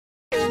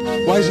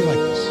Why is it like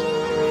this?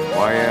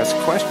 Why ask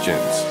questions?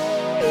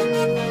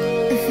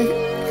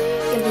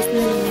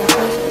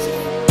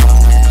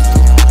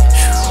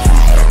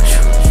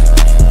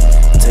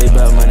 Tell you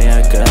about money,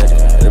 I got it.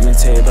 Let me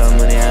tell you about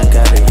money, I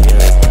got it.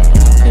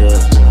 Yeah.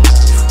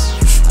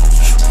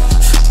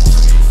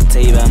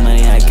 Tell you about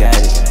money, I got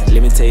it.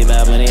 Let me tell you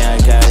about money, I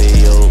got it.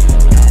 Yo.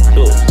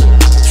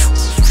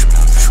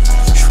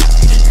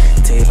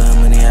 Tell you about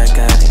money, I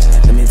got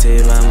it. Let me tell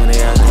you about money,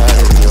 I got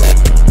it. Yo.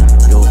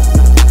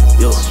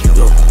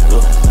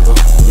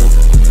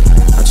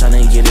 I'm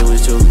tryna get it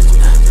with you.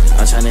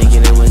 I'm tryna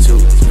get it with you.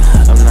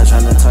 I'm not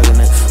tryna talk in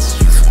it.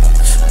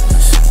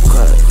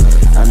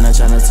 I'm not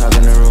tryna talk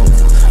in the room.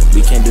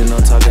 We can't do no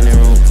talk in the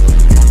room.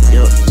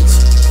 Yo.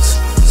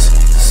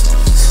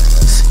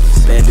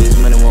 Bad bitch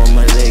money, want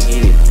money, let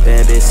get it.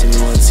 Bad bitch see me,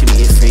 want to see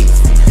me get free.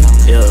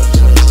 Yo.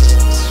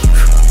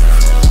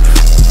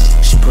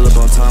 She pull up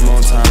on time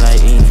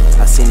like Eve.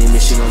 I seen it,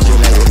 bitch, she gon' do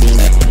like a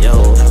demon.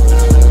 Yo.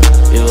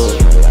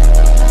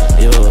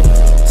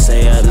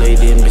 Say I laid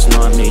in, bitch,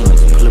 know I mean.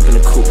 Pull up in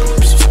the coupe,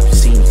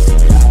 see me.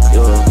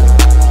 Yo.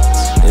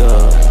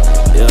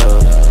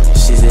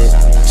 She said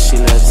she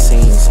love the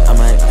scenes. I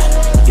might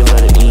give her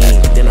the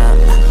end, then I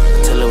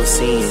tell her what's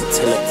seen.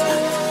 Tell her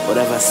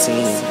whatever I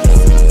seen.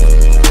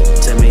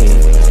 Tell me,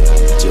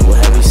 just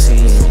what have you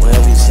seen? What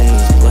have you seen?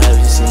 What have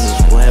you seen?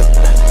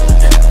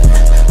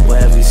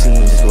 What have you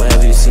seen? Just what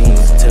have you seen?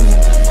 Tell me,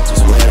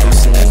 just what have you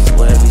seen?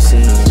 What have you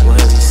seen? What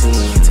have you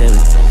seen? Tell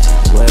me,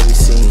 what have you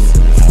seen?